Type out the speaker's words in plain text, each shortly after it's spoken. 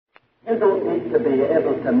You don't need to be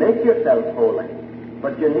able to make yourself holy,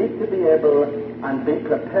 but you need to be able and be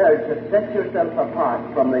prepared to set yourself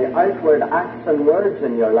apart from the outward acts and words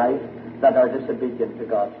in your life that are disobedient to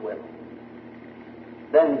God's will.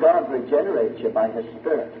 Then God regenerates you by His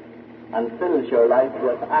Spirit and fills your life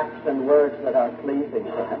with acts and words that are pleasing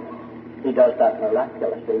to Him. He does that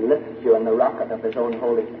miraculously, lifts you in the rocket of His own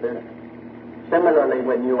Holy Spirit. Similarly,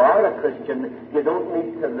 when you are a Christian, you don't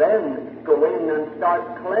need to then go in and start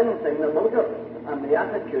cleansing the motives and the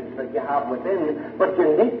attitudes that you have within, but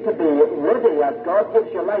you need to be ready, as God gives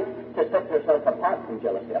you life, to set yourself apart from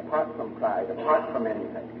jealousy, apart from pride, apart from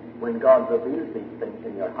anything, when God reveals these things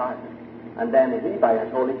in your heart. And then He, by His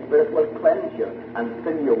Holy Spirit, will cleanse you and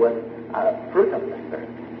fill you with fruit of the Spirit: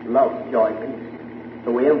 love, joy, peace.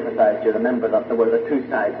 So we emphasized, you remember, that there were the two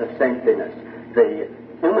sides of saintliness: the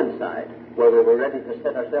human side, where we were ready to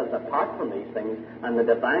set ourselves apart from these things, and the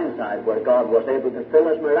divine side, where God was able to fill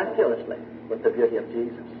us miraculously with the beauty of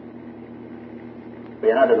Jesus.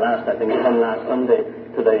 We added last Sunday,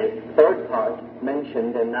 to the third part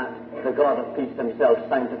mentioned in that: the God of peace Himself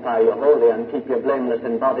sanctify you wholly and keep you blameless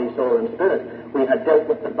in body, soul, and spirit. We had dealt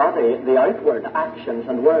with the body, the outward actions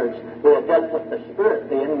and words. We had dealt with the spirit,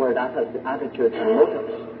 the inward attitudes and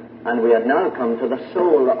motives. And we had now come to the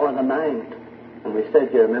soul or the mind. And we said,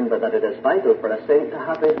 you remember, that it is vital for a saint to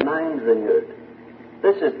have his mind renewed.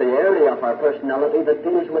 This is the area of our personality that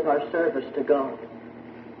deals with our service to God.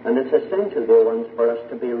 And it's essential, dear ones, for us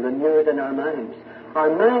to be renewed in our minds. Our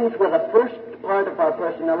minds were the first part of our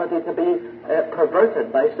personality to be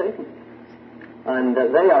perverted by Satan. And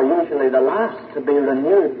they are usually the last to be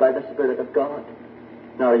renewed by the Spirit of God.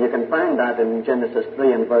 Now, you can find that in Genesis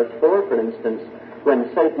 3 and verse 4, for instance, when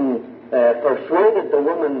Satan persuaded the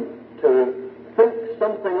woman to think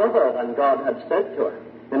something other than God had said to her.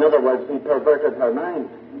 In other words, he perverted her mind.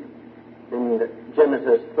 In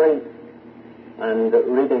Genesis 3 and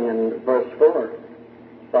reading in verse 4,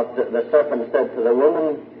 but the serpent said to the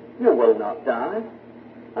woman, you will not die.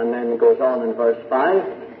 And then goes on in verse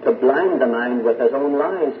 5 to blind the mind with his own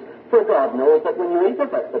lies. For God knows that when you eat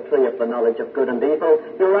of it, the tree of the knowledge of good and evil,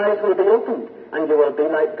 your eyes will be opened, and you will be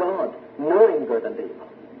like God, knowing good and evil.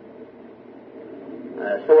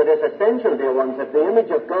 So it is essential, dear ones, if the image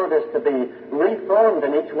of God is to be reformed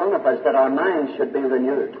in each one of us, that our minds should be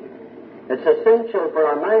renewed. It's essential for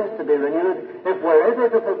our minds to be renewed if we're ever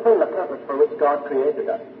to fulfill the purpose for which God created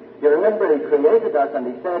us. You remember, He created us and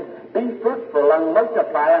He said, be fruitful and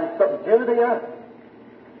multiply and subdue the earth.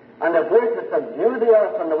 And if we're to subdue the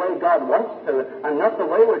earth in the way God wants to, and not the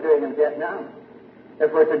way we're doing in Vietnam, if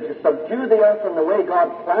we're to subdue the earth in the way God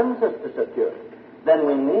plans us to subdue it, then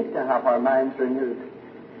we need to have our minds renewed.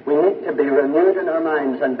 We need to be renewed in our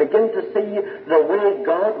minds and begin to see the way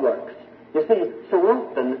God works. You see, so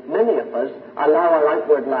often, many of us allow our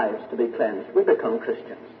outward lives to be cleansed. We become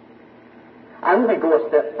Christians. And we go a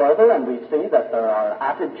step further and we see that there are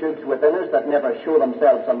attitudes within us that never show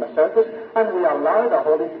themselves on the surface, and we allow the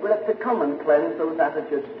Holy Spirit to come and cleanse those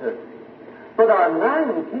attitudes too. But our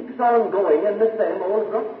mind keeps on going in the same old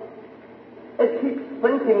rut. It keeps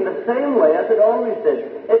thinking the same way as it always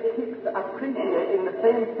did. It keeps appreciating the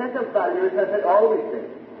same set of values as it always did.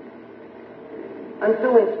 And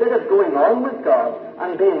so instead of going on with God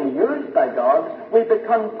and being used by God, we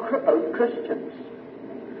become crippled Christians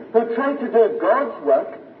who try to do God's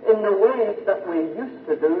work in the ways that we used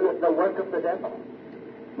to do the work of the devil.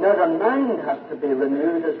 Now, the mind has to be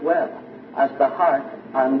renewed as well as the heart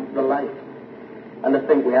and the life. And I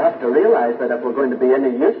think we have to realize that if we're going to be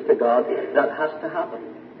any use to God, that has to happen.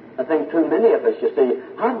 I think too many of us, you see,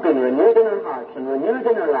 have been renewed in our hearts and renewed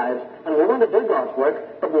in our lives, and we want to do God's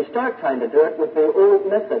work, but we start trying to do it with the old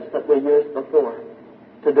methods that we used before,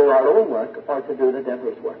 to do our own work or to do the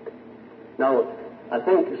devil's work. Now, I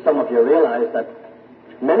think some of you realize that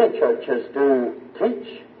many churches do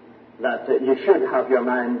teach that you should have your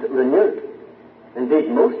mind renewed.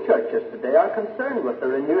 Indeed, most churches today are concerned with the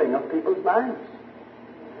renewing of people's minds.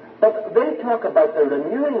 But they talk about the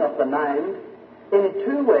renewing of the mind in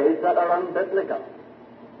two ways that are unbiblical.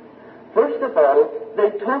 First of all,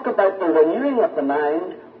 they talk about the renewing of the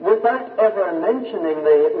mind without ever mentioning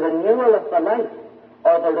the renewal of the life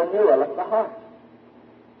or the renewal of the heart.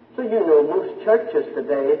 So you know most churches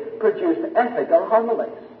today produce ethical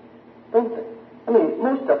homilies, don't they? I mean,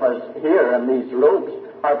 most of us here in these robes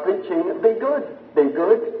are preaching, be good,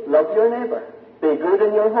 love your neighbor. Be good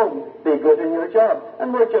in your home. Be good in your job.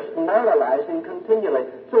 And we're just moralizing continually.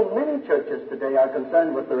 So many churches today are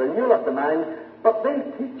concerned with the renewal of the mind, but they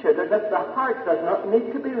teach it as if the heart does not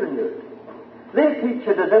need to be renewed. They teach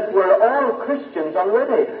it as if we're all Christians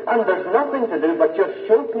already, and there's nothing to do but just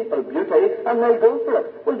show people beauty, and they go for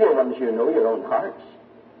it. Well, dear ones, you know your own hearts.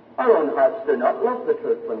 Our own hearts do not love the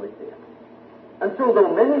truth when we see it. And so,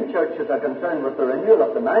 though many churches are concerned with the renewal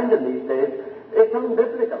of the mind in these days, it's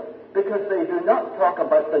unbiblical, because they do not talk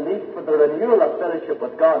about the need for the renewal of fellowship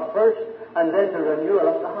with God first, and then the renewal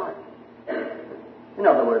of the heart. In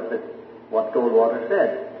other words, it's what Goldwater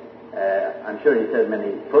said. I'm sure he said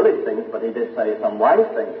many foolish things, but he did say some wise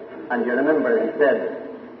things. And you remember he said,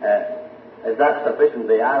 is that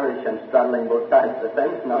sufficiently Irish and straddling both sides of the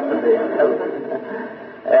fence not to be intelligent?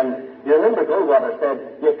 You remember Goldwater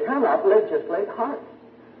said, you cannot legislate hearts.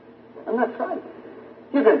 And that's right.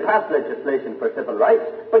 You can pass legislation for civil rights,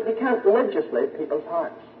 but you can't legislate people's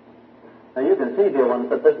hearts. Now you can see, dear ones,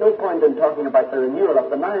 that there's no point in talking about the renewal of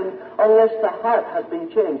the mind unless the heart has been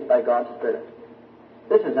changed by God's Spirit.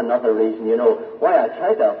 This is another reason, why I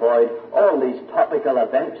try to avoid all these topical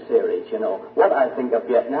event series, what I think of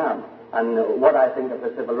Vietnam and what I think of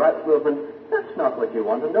the civil rights movement. That's not what you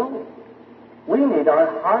want to know. We need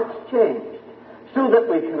our hearts changed so that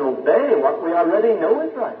we can obey what we already know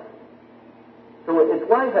is right. So it's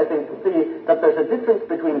wise, I think, to see that there's a difference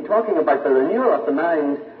between talking about the renewal of the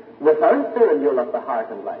mind without the renewal of the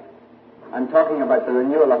heart and life, and talking about the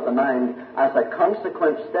renewal of the mind as a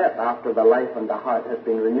consequent step after the life and the heart has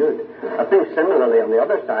been renewed. I think similarly, on the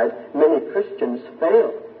other side, many Christians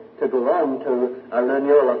fail to go on to a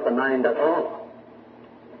renewal of the mind at all.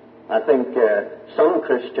 I think some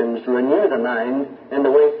Christians renew the mind in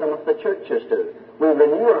the way some of the churches do. We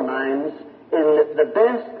renew our minds in the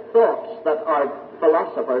best thoughts that our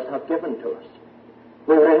philosophers have given to us.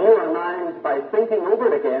 We renew our minds by thinking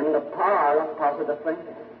over again the power of positive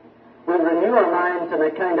thinking. We renew our minds in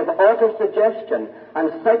a kind of auto-suggestion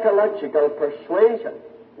and psychological persuasion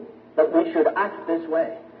that we should act this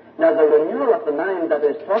way. Now, the renewal of the mind that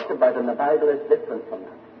is talked about in the Bible is different from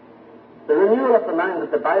that. The renewal of the mind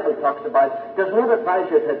that the Bible talks about does not advise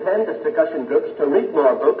you to attend discussion groups, to read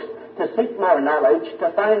more books, to seek more knowledge,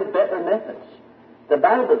 to find better methods. The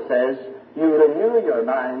Bible says you renew your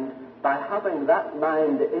mind by having that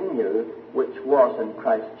mind in you which was in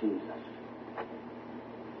Christ Jesus.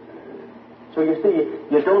 So you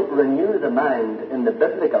see, you don't renew the mind in the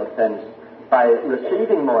biblical sense by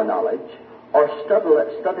receiving more knowledge or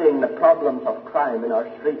studying the problems of crime in our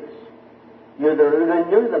streets. You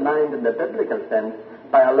renew the mind in the biblical sense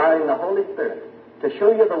by allowing the Holy Spirit to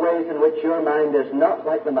show you the ways in which your mind is not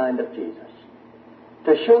like the mind of Jesus,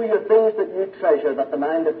 to show you things that you treasure that the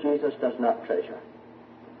mind of Jesus does not treasure,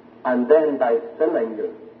 and then by filling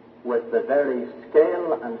you with the very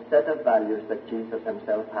scale and set of values that Jesus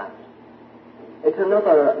himself has. It's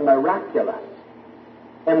another miraculous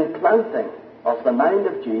implanting of the mind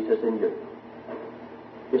of Jesus in you.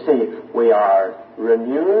 You see, we are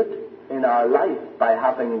renewed in our life by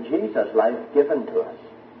having Jesus' life given to us.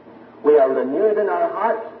 We are renewed in our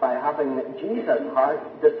hearts by having Jesus'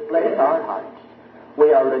 heart displace our hearts.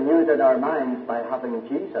 We are renewed in our minds by having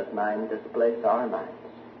Jesus' mind displace our minds.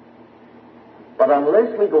 But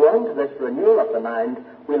unless we go on to this renewal of the mind,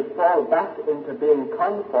 we'll fall back into being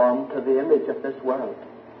conformed to the image of this world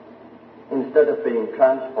instead of being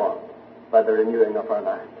transformed by the renewing of our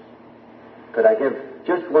minds. Could I give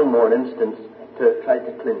just one more instance to try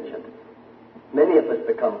to clinch it? Many of us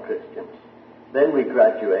become Christians. Then we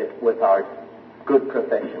graduate with our good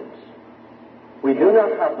professions. We do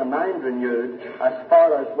not have the mind renewed as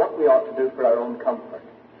far as what we ought to do for our own comfort.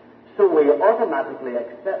 So we automatically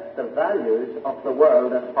accept the values of the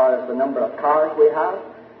world as far as the number of cars we have,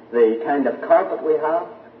 the kind of carpet we have,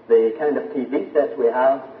 the kind of TV sets we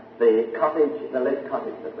have, the lit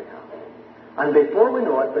cottage that we have. And before we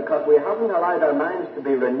know it, because we haven't allowed our minds to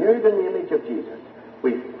be renewed in the image of Jesus,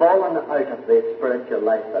 we've fallen out of the spiritual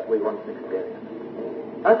life that we once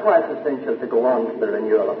experienced. That's why it's essential to go on to the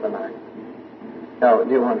renewal of the mind. Now,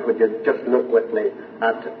 dear ones, would you just look with me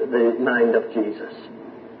at the mind of Jesus?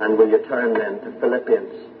 And will you turn then to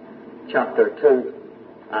Philippians chapter 2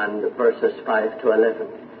 and verses 5 to 11.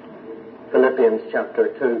 Philippians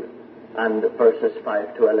chapter 2 and verses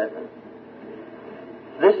 5 to 11.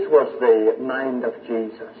 This was the mind of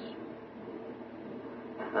Jesus.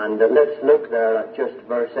 And let's look there at just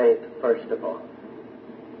verse 8 first of all.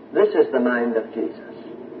 This is the mind of Jesus.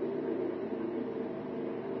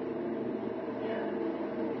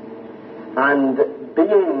 And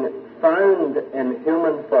being found in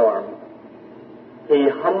human form, he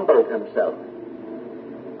humbled himself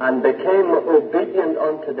and became obedient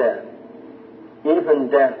unto death, even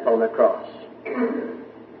death on a cross.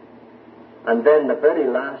 And then the very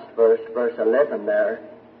last verse, verse 11 there,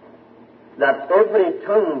 that every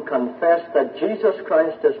tongue confess that Jesus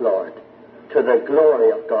Christ is Lord, to the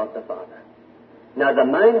glory of God the Father. Now, the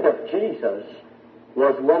mind of Jesus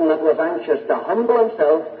was one that was anxious to humble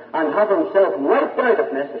himself and have himself wiped out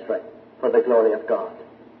if necessary for the glory of God.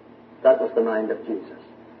 That was the mind of Jesus.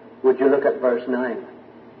 Would you look at verse 9?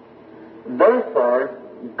 Therefore,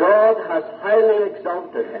 God has highly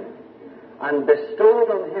exalted him and bestowed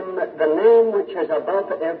on him the name which is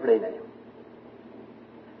above every name.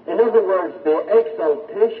 In other words, the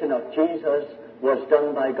exaltation of Jesus was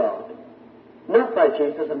done by God, not by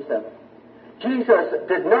Jesus himself. Jesus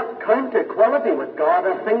did not count equality with God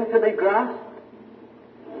a thing to be grasped.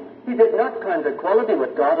 He did not count equality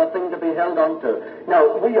with God a thing to be held on to.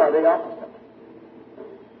 Now, we are the opposite.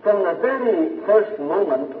 From the very first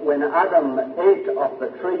moment when Adam ate of the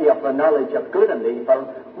tree of the knowledge of good and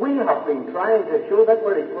evil, we have been trying to show that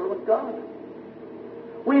we're equal with God.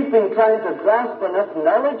 We've been trying to grasp enough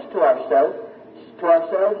knowledge to ourselves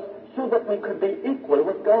so that we could be equal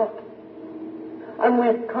with God. And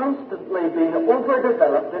we've constantly been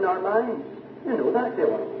overdeveloped in our minds. You know that, dear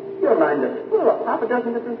one. Your mind is full of half a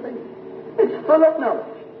dozen different things. It's full of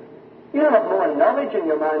knowledge. You have more knowledge in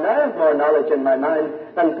your mind. I have more knowledge in my mind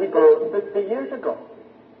than people 50 years ago.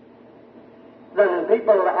 Than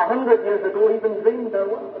people 100 years ago even dreamed there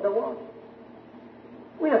was.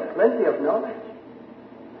 We have plenty of knowledge.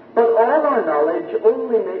 But all our knowledge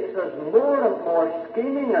only makes us more and more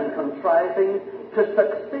scheming and contriving to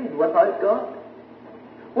succeed without God.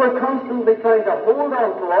 We're constantly trying to hold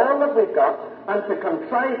on to all that we've got and to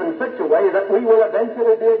contrive in such a way that we will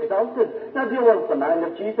eventually be exalted. Now, do you want the mind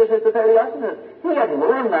of Jesus is the very opposite. He had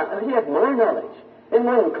more knowledge in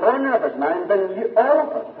one corner of his mind than all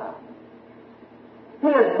of us have. He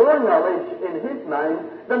had more knowledge in his mind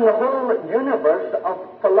than the whole universe of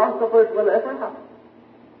philosophers will ever have.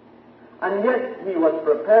 And yet he was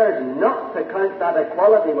prepared not to count that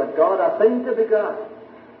equality with God a thing to be grasped,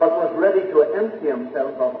 but was ready to empty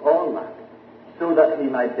himself of all that, so that he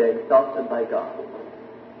might be exalted by God.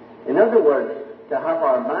 In other words, to have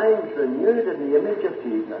our minds renewed in the image of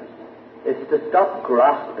Jesus is to stop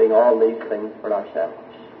grasping all these things for ourselves.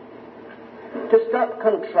 To stop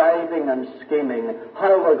contriving and scheming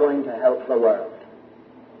how we're going to help the world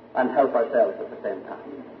and help ourselves at the same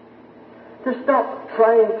time. To stop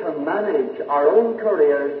trying to manage our own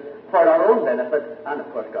careers for our own benefit and,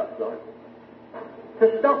 of course, God's glory.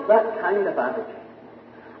 To stop that kind of attitude.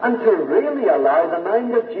 And to really allow the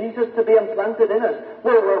mind of Jesus to be implanted in us,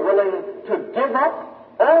 where we're willing to give up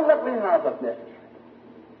all that we have of necessary,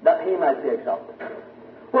 that he might be exalted.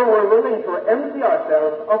 Where we're willing to empty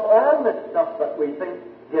ourselves of all this stuff that we think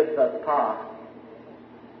gives us power.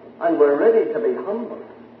 And we're ready to be humbled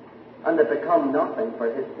and to become nothing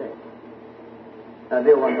for his sake. Now,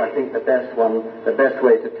 dear ones, I think the best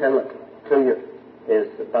way to tell it to you is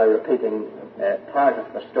by repeating part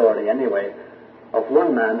of the story anyway, of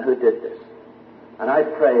one man who did this. And I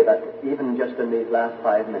pray that even just in these last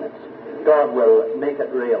 5 minutes, God will make it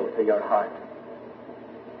real to your heart.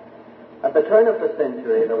 At the turn of the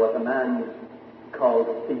century, there was a man called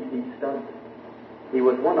C.T. Studd. He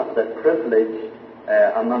was one of the privileged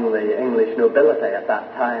among the English nobility at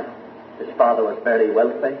that time. His father was very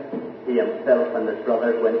wealthy. He himself and his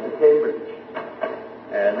brothers went to Cambridge.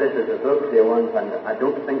 This is a book, dear ones, and I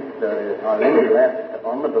don't think there are any left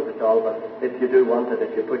on the book at all, but if you do want it,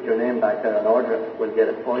 if you put your name back there and order it, we'll get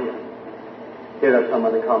it for you. Here are some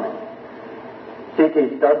of the comments.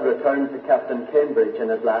 C.T. Studd returned to Captain Cambridge in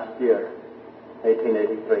his last year,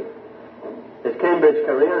 1883. His Cambridge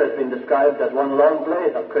career has been described as one long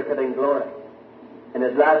blaze of cricketing glory. In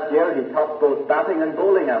his last year, he topped both batting and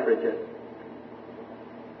bowling averages.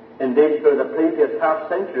 Indeed, through the previous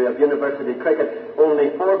half-century of university cricket,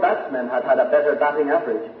 only 4 batsmen had had a better batting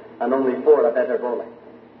average and only 4 a better bowling.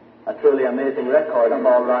 A truly amazing record of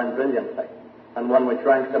all-round brilliancy, and one which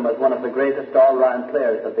ranks him as one of the greatest all-round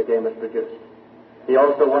players that the game has produced. He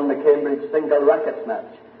also won the Cambridge single rackets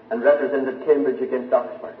match and represented Cambridge against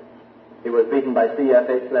Oxford. He was beaten by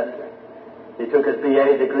C.F.H. Leslie. He took his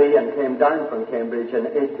B.A. degree and came down from Cambridge in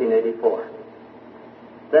 1884.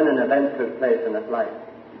 Then an event took place in his life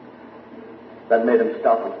that made him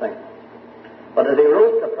stop and think. But as he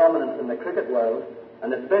rose to prominence in the cricket world,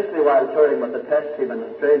 and especially while touring with the Test team in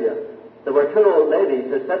Australia, there were 2 old ladies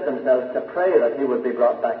who set themselves to pray that he would be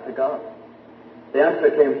brought back to God. The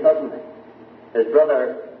answer came suddenly. His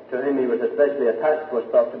brother, to whom he was especially attached, was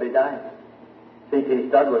thought to be dying. C.T.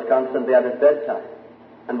 Studd was constantly at his bedside,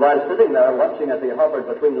 and while sitting there watching as he hovered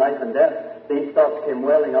between life and death, these thoughts came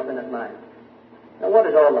welling up in his mind. Now, what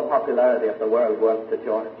is all the popularity of the world worth to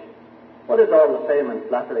George? What is all the fame and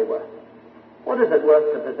flattery worth? What is it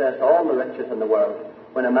worth to possess all the riches in the world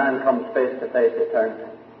when a man comes face to face eternity?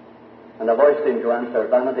 And the voice seemed to answer,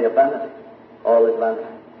 vanity of vanity. All is vanity.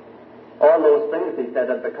 All those things, he said,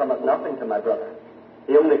 had become as nothing to my brother.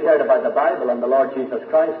 He only cared about the Bible and the Lord Jesus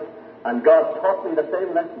Christ, and God taught me the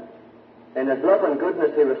same lesson. In his love and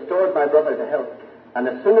goodness, he restored my brother to health, and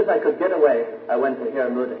as soon as I could get away, I went to hear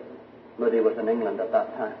Moody. Moody was in England at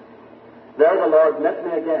that time. There the Lord met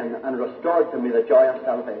me again and restored to me the joy of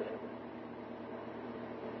salvation.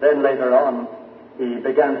 Then later on, he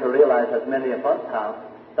began to realize, as many of us have,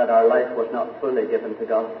 that our life was not fully given to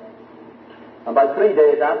God. About 3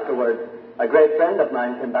 days afterwards, a great friend of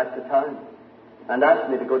mine came back to town and asked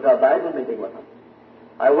me to go to a Bible meeting with him.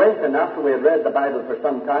 I went, and after we had read the Bible for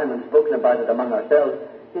some time and spoken about it among ourselves,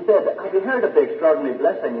 he said, have you heard of the extraordinary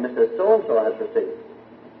blessing Mrs. So-and-so has received?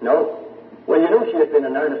 No. Well, you know, she has been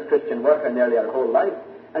an earnest Christian worker nearly her whole life,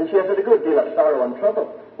 and she has had a good deal of sorrow and trouble,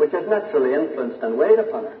 which has naturally influenced and weighed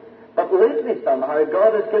upon her. But lately, somehow,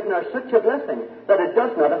 God has given her such a blessing that it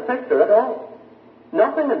does not affect her at all.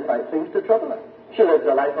 Nothing, in fact, seems to trouble her. She lives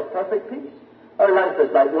a life of perfect peace. Her life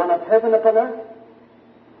is like one of heaven upon earth.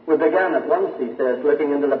 We began at once, he says,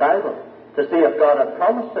 looking into the Bible to see if God had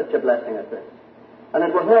promised such a blessing as this. And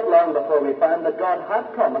it was not long before we found that God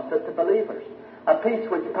had promised it to believers, a peace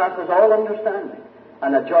which passes all understanding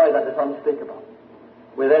and a joy that is unspeakable.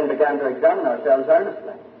 We then began to examine ourselves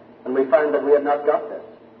earnestly, and we found that we had not got this.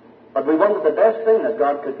 But we wanted the best thing that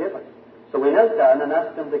God could give us. So we knelt down and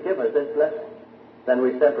asked him to give us this blessing. Then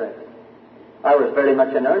we separated. I was very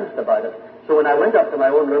much in earnest about it. So when I went up to my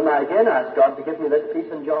own room, I again asked God to give me this peace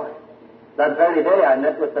and joy. That very day I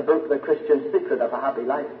met with the book, The Christian Secret of a Happy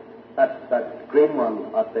Life. That's that green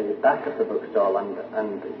one at the back of the bookstall,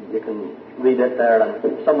 and you can read it there,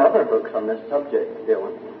 and some other books on this subject, dear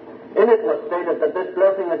one. In it was stated that this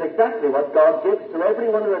blessing is exactly what God gives to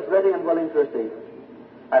everyone who is ready and willing to receive it.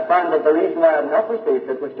 I found that the reason why I had not received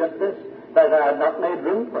it was just this, that I had not made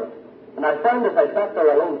room for it. And I found as I sat there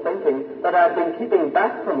alone thinking that I had been keeping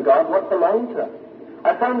back from God what belonged to him.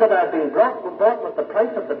 I found that I had been bought with the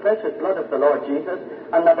price of the precious blood of the Lord Jesus,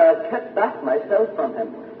 and that I had kept back myself from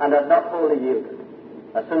him, and had not wholly yielded.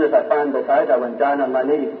 As soon as I found this out, I went down on my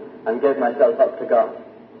knees and gave myself up to God.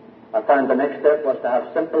 I found the next step was to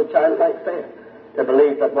have simple childlike faith, to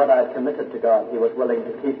believe that what I had committed to God, he was willing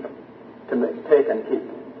to keep, to take and keep.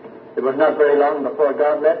 It was not very long before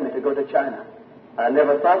God led me to go to China. I had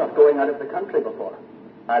never thought of going out of the country before.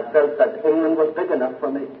 I had felt that England was big enough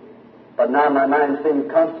for me. But now my mind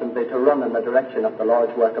seemed constantly to run in the direction of the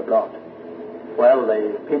Lord's work abroad. Well,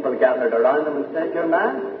 the people gathered around him and said, "You're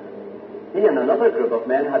mad." He and another group of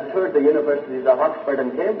men had toured the universities of Oxford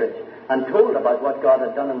and Cambridge and told about what God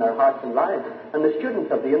had done in their hearts and lives. And the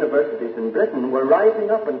students of the universities in Britain were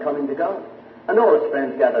rising up and coming to God. And all his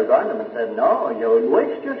friends gathered around him and said, "No, you'll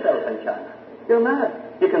waste yourself in China. You're mad.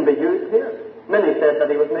 You can be used here." Many said that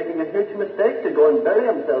he was making a huge mistake to go and bury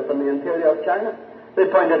himself in the interior of China. They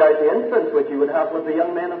pointed out the influence which he would have with the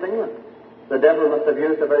young men of England. The devil must have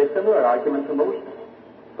used a very similar argument to Moses.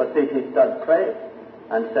 But see, he stood prayed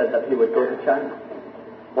and said that he would go to China.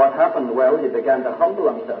 What happened? Well, he began to humble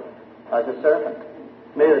himself as a servant.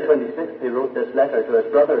 May the 26th, he wrote this letter to his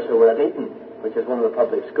brothers who were at Eton, which is one of the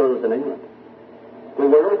public schools in England. "We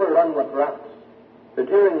were overrun with rats, who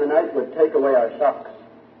during the night would take away our socks,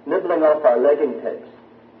 nibbling off our legging tapes,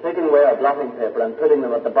 taking away our blotting paper and putting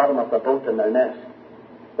them at the bottom of the boat in their nest.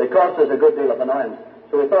 They caused us a good deal of annoyance,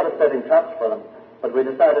 so we thought of setting traps for them, but we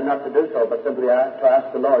decided not to do so, but simply to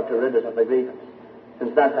ask the Lord to rid us of the grievance.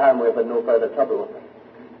 Since that time we have had no further trouble with it."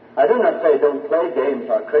 I do not say don't play games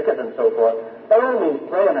or cricket and so forth. By all means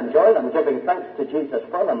play and enjoy them, giving thanks to Jesus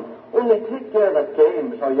for them. Only take care that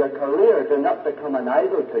games or your career do not become an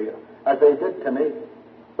idol to you, as they did to me.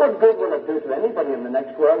 What good will it do to anybody in the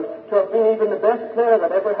next world to have been even the best player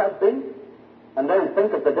that ever has been? And then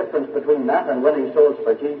think of the difference between that and winning souls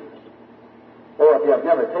for Jesus. Or if you have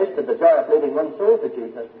never tasted the joy of leading one soul to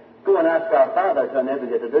Jesus, go and ask our Father to enable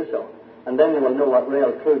you to do so, and then you will know what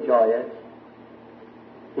real true joy is.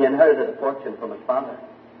 He inherited a fortune from his father,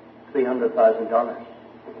 $300,000.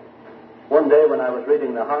 One day when I was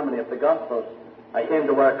reading the harmony of the Gospels, I came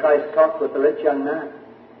to where Christ talked with the rich young man.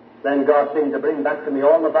 Then God seemed to bring back to me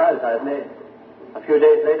all the vows I had made. A few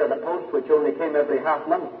days later, the post, which only came every half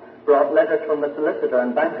month, brought letters from the solicitor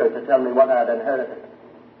and banker to tell me what I had inherited.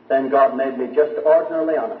 Then God made me just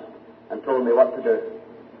ordinarily honest and told me what to do.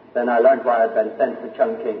 Then I learned why I had been sent to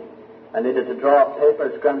Chungking. I needed to draw up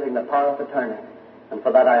papers granting the power of attorney, and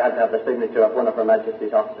for that I had to have the signature of one of Her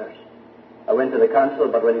Majesty's officers. I went to the consul,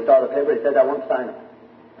 but when he saw the paper, he said, "I won't sign it."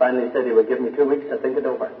 Finally, he said he would give me 2 weeks to think it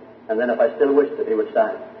over, and then if I still wished it, he would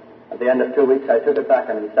sign. At the end of 2 weeks, I took it back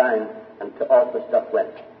and he signed, and off the stuff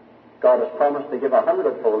went. God has promised to give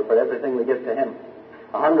 100-fold for everything we give to him.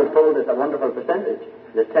 100-fold is a wonderful percentage.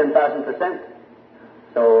 It's 10,000%.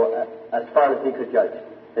 So, as far as he could judge,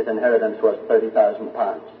 his inheritance was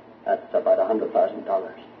 £30,000. That's about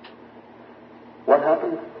 $100,000. What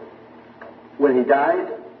happened? When he died,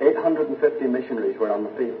 850 missionaries were on the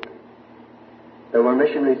field. There were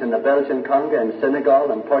missionaries in the Belgian Congo, in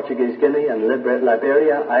Senegal, in Portuguese Guinea, in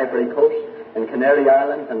Liberia, Ivory Coast, in Canary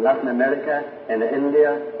Islands, in Latin America, in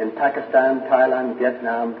India, in Pakistan, Thailand,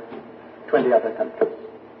 Vietnam, 20 other countries.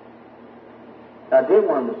 Now, dear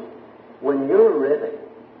ones, when you're ready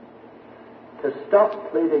to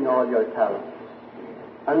stop pleading all your talents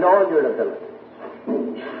and all your abilities,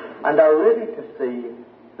 and are ready to see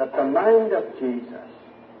that the mind of Jesus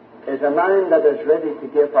is a mind that is ready to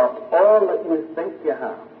give up all that you think you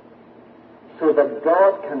have so that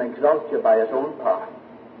God can exalt you by his own power,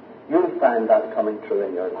 you'll find that coming true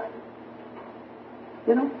in your life.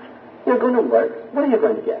 You know, you're going to work. What are you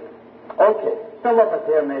going to get? Okay, some of us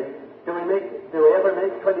here do we ever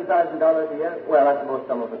make $20,000 a year? Well, I suppose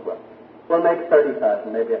some of us will. We'll make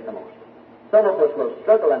 $30,000 maybe at the most. Some of us will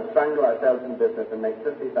struggle and strangle ourselves in business and make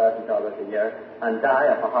 $50,000 a year and die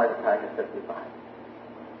of a heart attack at 55.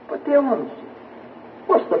 But dear ones,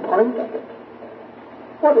 what's the point of it?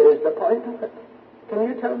 What is the point of it? Can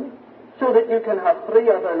you tell me? So that you can have 3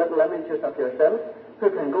 other little images of yourself who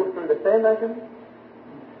can go through the same agony?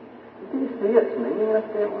 Do you see it's meaningless,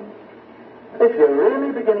 dear ones? If you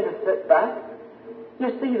really begin to sit back,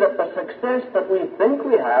 you see that the success that we think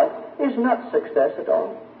we have is not success at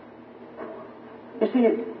all. You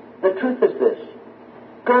see, the truth is this.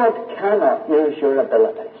 God cannot use your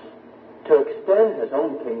abilities to extend his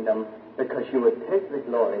own kingdom because you would take the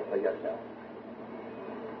glory for yourself.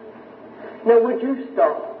 Now, would you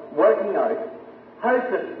stop working out how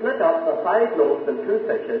to split up the 5 loaves and 2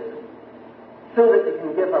 fishes so that you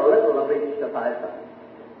can give a little of each to 5,000?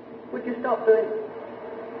 Would you stop doing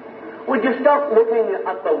it? Would you stop looking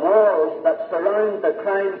at the walls that surround the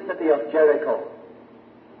crime city of Jericho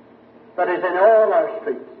that is in all our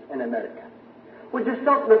streets in America? Would you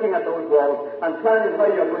stop looking at those walls and planning how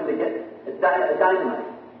you're going to get dynamite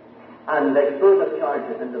and explosive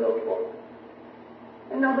charges into those walls?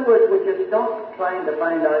 In other words, would you stop trying to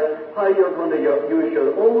find out how you're going to use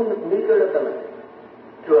your own meager ability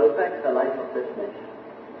to affect the life of this nation?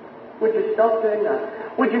 Would you stop doing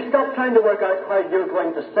that? Would you stop trying to work out how you're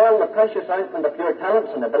going to sell the precious ointment of your talents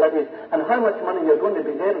and abilities and how much money you're going to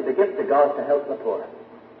be able to give to God to help the poor?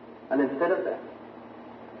 And instead of that,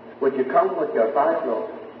 would you come with your 5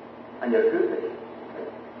 loaves and your 2 fishes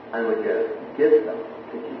and would you give them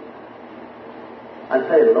to Jesus? And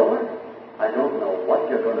say, Lord, I don't know what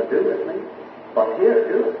you're going to do with me, but here,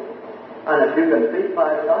 do it. And if you can feed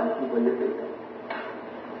 5,000, will you feed them?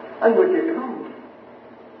 And would you come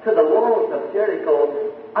to the walls of Jericho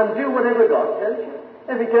and do whatever God tells you?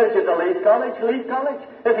 If he tells you to leave college, leave college.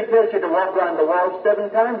 If he tells you to walk around the walls 7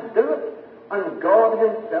 times, do it. And God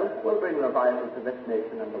himself will bring revival to this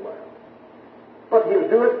nation and the world. But he'll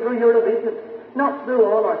do it through your obedience, not through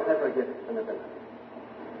all our clever gifts and abilities.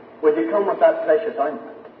 Would you come with that precious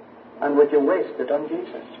ointment? And would you waste it on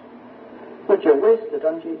Jesus? Would you waste it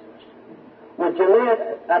on Jesus? Would you lay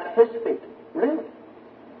it at his feet? Really?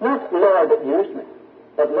 Not, Lord, use me.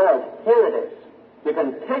 But, Lord, here it is. You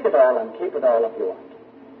can take it all and keep it all if you want.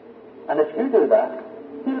 And if you do that,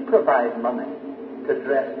 he'll provide money to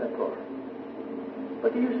dress the poor.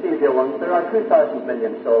 But do you see, dear ones, there are 2,000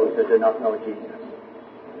 million souls who do not know Jesus.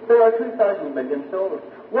 There are 2,000 million souls.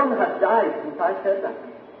 One has died since I said that.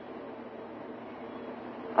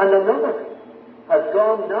 And another has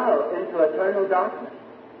gone now into eternal darkness.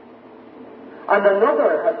 And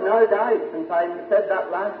another has now died since I said that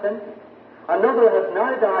last sentence. Another has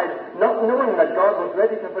now died not knowing that God was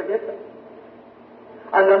ready to forgive them.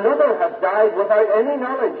 And another has died without any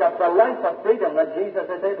knowledge of the life of freedom that Jesus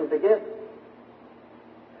is able to give.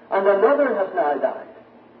 And another has now died.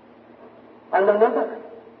 And another.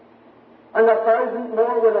 And 1,000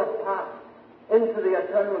 more will have passed into the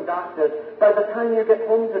eternal darkness by the time you get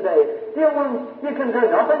home today. Dear ones, you can do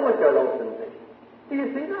nothing with your loaves and fish. Do you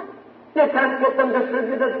see that? You can't get them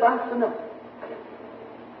distributed fast enough.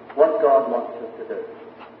 What God wants us to do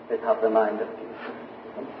is have the mind of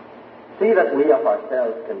Jesus. See that we of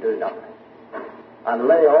ourselves can do nothing. And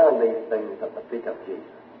lay all these things at the feet of Jesus.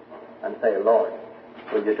 And say, Lord,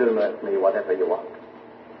 will you do with me whatever you want?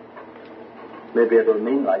 Maybe it'll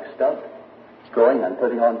mean like Stud, going and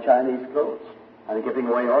putting on Chinese clothes and giving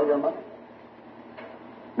away all your money.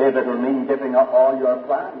 Maybe it'll mean giving up all your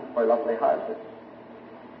plans for lovely houses.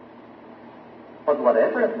 But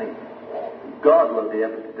whatever it means, God will be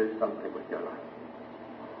able to do something with your life.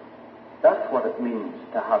 That's what it means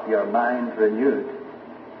to have your mind renewed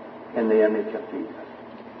in the image of Jesus.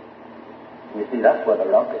 You see, that's where the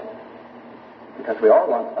rub is. Because we all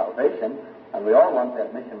want salvation, and we all want the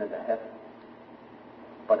admission into heaven.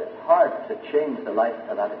 But it's hard to change the life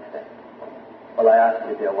to that extent. Well, I ask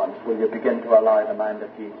you, dear ones, will you begin to allow the mind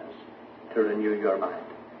of Jesus to renew your mind?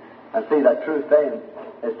 And see that true fame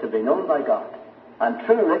is to be known by God, and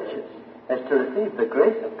true riches is to receive the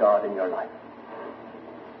grace of God in your life.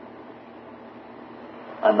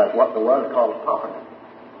 And that what the world calls poverty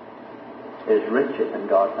is riches in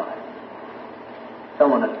God's eyes.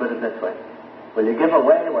 Someone has put it this way: will you give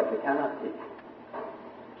away what you cannot keep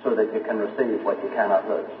so that you can receive what you cannot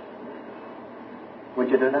lose? Would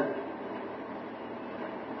you do that?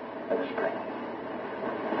 Let us pray.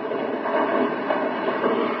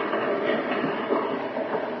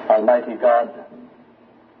 Almighty God,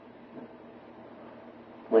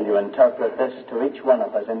 will you interpret this to each one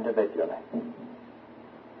of us individually?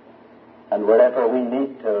 And wherever we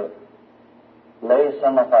need to lay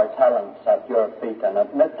some of our talents at your feet and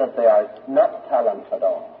admit that they are not talents at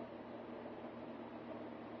all,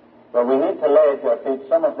 where we need to lay at your feet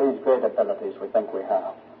some of these great abilities we think we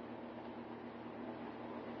have,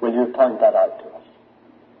 will you point that out to us,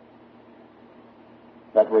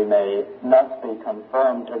 that we may not be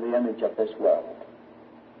conformed to the image of this world,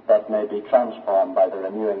 but may be transformed by the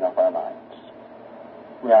renewing of our minds.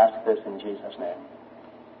 We ask this in Jesus' name.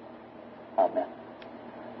 Amen.